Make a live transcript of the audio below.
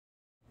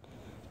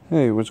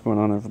Hey, what's going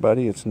on,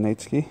 everybody? It's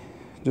Natsuki.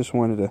 Just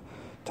wanted to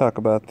talk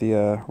about the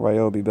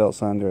Ryobi belt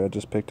sander I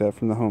just picked up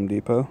from the Home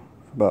Depot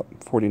for about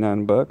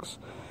 49 bucks.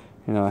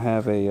 You know, I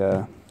have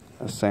a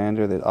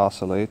sander that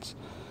oscillates,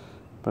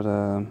 but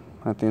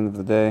at the end of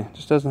the day, it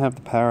just doesn't have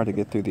the power to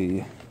get through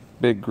the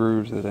big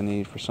grooves that I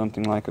need for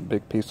something like a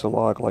big piece of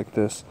log like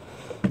this.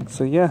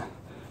 So yeah,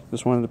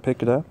 just wanted to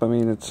pick it up. I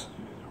mean, it's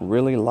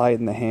really light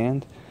in the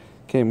hand.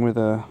 Came with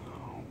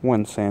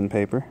one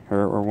sandpaper,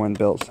 or one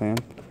belt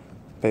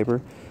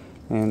sandpaper.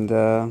 And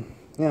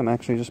yeah, I'm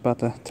actually just about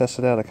to test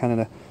it out. I kind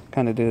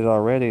of did it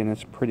already, and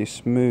it's pretty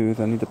smooth.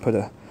 I need to put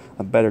a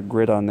better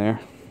grit on there.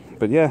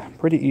 But yeah,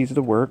 pretty easy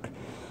to work.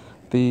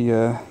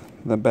 The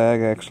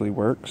bag actually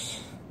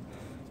works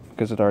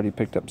because it already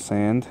picked up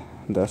sand,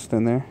 dust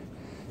in there.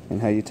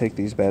 And how you take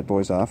these bad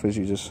boys off is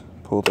you just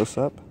pull this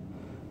up,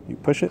 you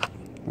push it,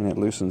 and it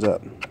loosens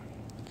up.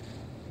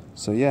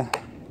 So yeah,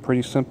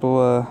 pretty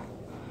simple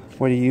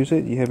way to use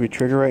it. You have your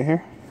trigger right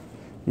here.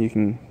 You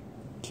can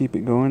keep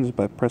it going just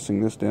by pressing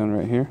this down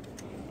right here.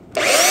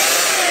 So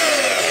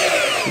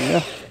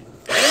yeah,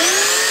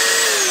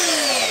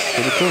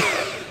 pretty cool.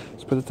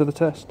 Let's put it to the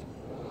test.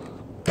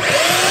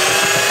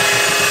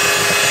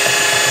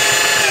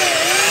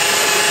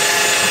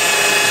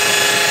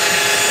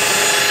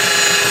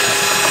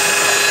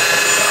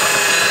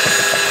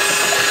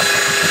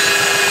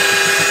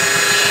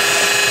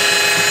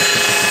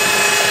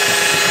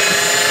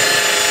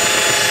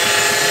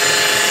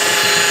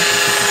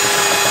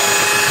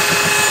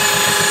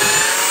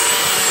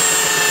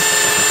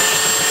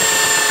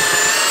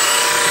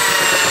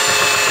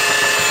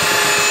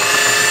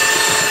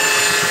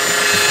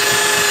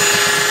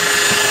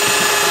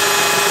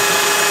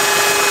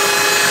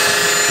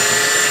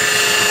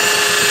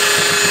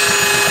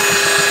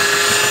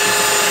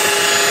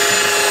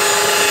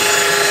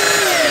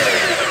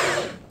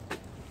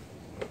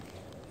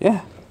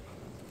 Yeah,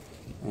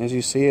 as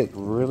you see, it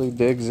really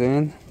digs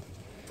in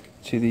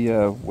to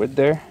the wood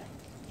there.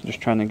 Just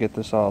trying to get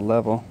this all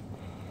level.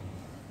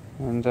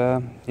 And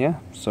yeah,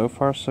 so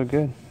far so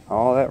good.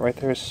 All that right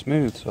there is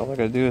smooth, so all I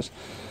gotta do is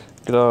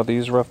get all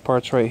these rough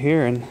parts right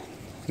here, and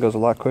it goes a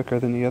lot quicker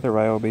than the other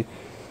Ryobi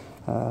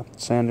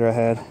sander I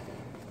had.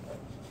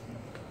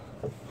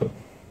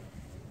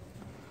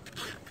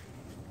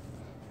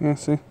 Yeah,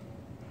 see,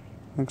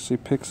 actually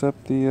picks up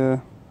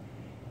the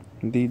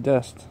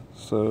dust.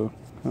 So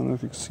I don't know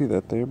if you can see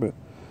that there, but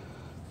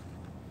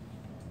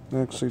it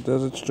actually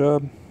does its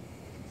job.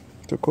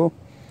 So cool.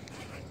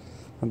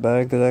 A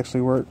bag that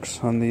actually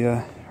works on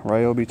the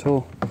Ryobi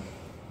tool.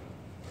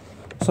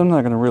 So I'm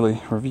not going to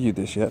really review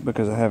this yet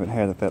because I haven't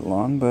had it that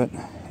long, but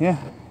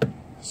yeah,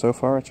 so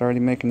far it's already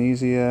making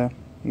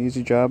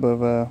easy job of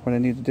what I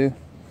need to do.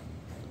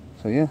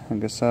 So yeah, I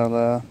guess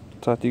I'll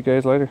talk to you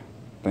guys later.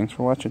 Thanks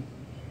for watching.